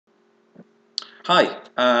Hi,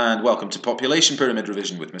 and welcome to Population Pyramid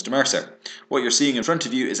Revision with Mr. Mercer. What you're seeing in front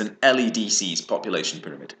of you is an LEDC's population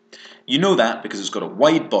pyramid. You know that because it's got a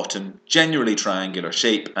wide bottom, generally triangular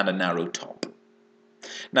shape, and a narrow top.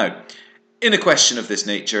 Now, in a question of this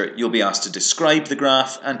nature, you'll be asked to describe the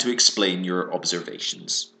graph and to explain your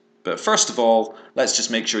observations. But first of all, let's just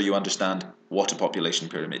make sure you understand what a population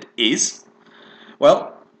pyramid is.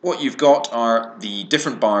 Well, what you've got are the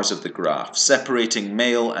different bars of the graph, separating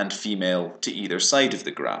male and female to either side of the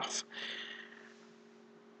graph.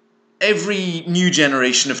 Every new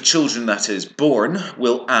generation of children that is born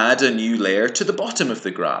will add a new layer to the bottom of the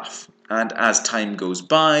graph. And as time goes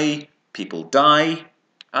by, people die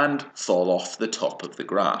and fall off the top of the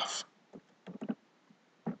graph.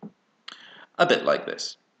 A bit like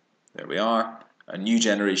this. There we are. A new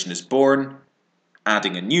generation is born,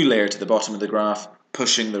 adding a new layer to the bottom of the graph,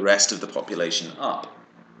 pushing the rest of the population up.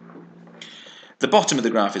 The bottom of the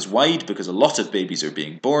graph is wide because a lot of babies are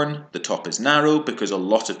being born. The top is narrow because a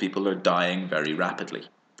lot of people are dying very rapidly.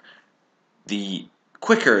 The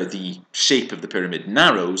quicker the shape of the pyramid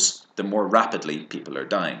narrows, the more rapidly people are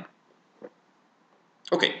dying.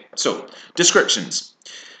 Okay, so descriptions.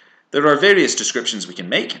 There are various descriptions we can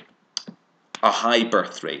make. A high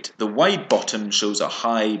birth rate. The wide bottom shows a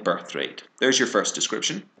high birth rate. There's your first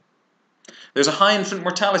description. There's a high infant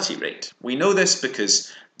mortality rate. We know this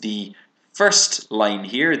because the first line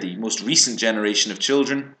here, the most recent generation of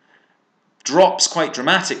children, drops quite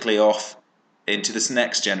dramatically off into this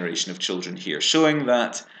next generation of children here, showing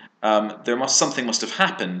that something must have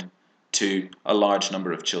happened to a large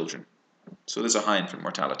number of children. So there's a high infant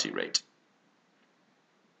mortality rate.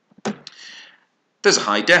 There's a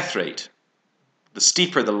high death rate. The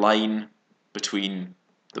steeper the line between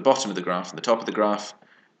the bottom of the graph and the top of the graph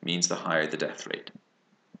means the higher the death rate.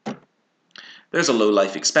 There's a low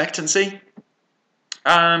life expectancy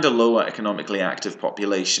and a low economically active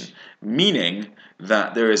population, meaning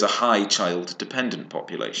that there is a high child-dependent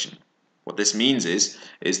population. What this means is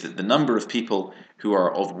that the number of people who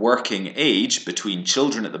are of working age between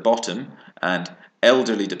children at the bottom and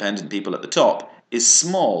elderly dependent people at the top is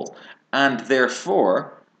small, and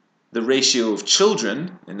therefore the ratio of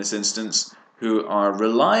children, in this instance, who are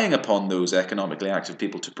relying upon those economically active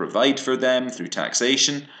people to provide for them through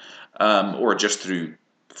taxation or just through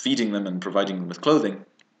feeding them and providing them with clothing,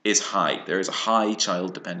 is high. There is a high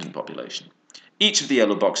child-dependent population. Each of the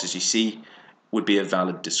yellow boxes you see would be a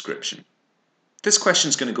valid description. This question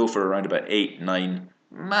is going to go for around about 8, 9,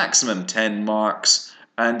 maximum 10 marks,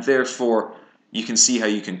 and therefore you can see how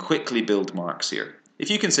you can quickly build marks here.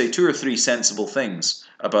 If you can say 2 or 3 sensible things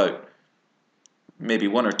about maybe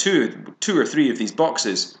 1 or 2 or 3 of these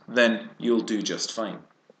boxes, then you'll do just fine.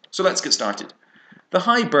 So let's get started. The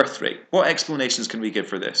high birth rate. What explanations can we give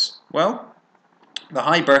for this? Well, the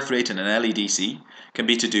high birth rate in an LEDC can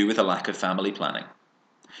be to do with a lack of family planning.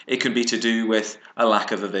 It could be to do with a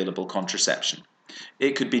lack of available contraception.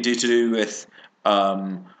 It could be to do with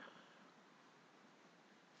the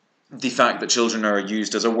fact that children are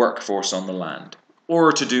used as a workforce on the land,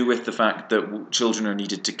 or to do with the fact that children are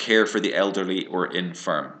needed to care for the elderly or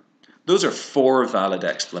infirm. Those are 4 valid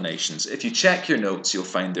explanations. If you check your notes, you'll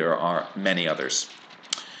find there are many others.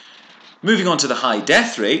 Moving on to the high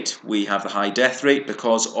death rate, we have the high death rate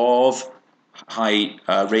because of high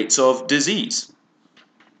rates of disease,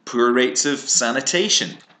 poor rates of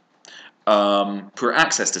sanitation, poor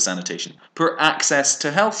access to sanitation, poor access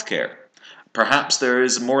to healthcare. Perhaps there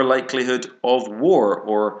is more likelihood of war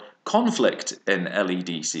or conflict in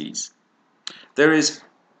LEDCs. There is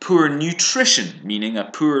poor nutrition, meaning a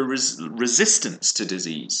poor resistance to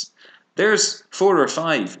disease. There's 4 or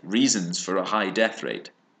 5 reasons for a high death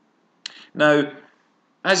rate. Now,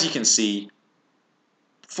 as you can see,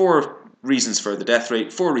 4 reasons for the death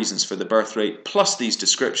rate, 4 reasons for the birth rate, plus these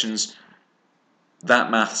descriptions,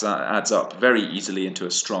 that maths adds up very easily into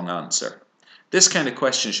a strong answer. This kind of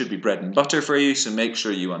question should be bread and butter for you, so make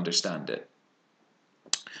sure you understand it.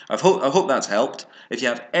 I hope that's helped. If you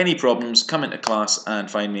have any problems, come into class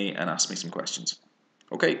and find me and ask me some questions.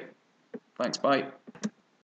 Okay, thanks, bye.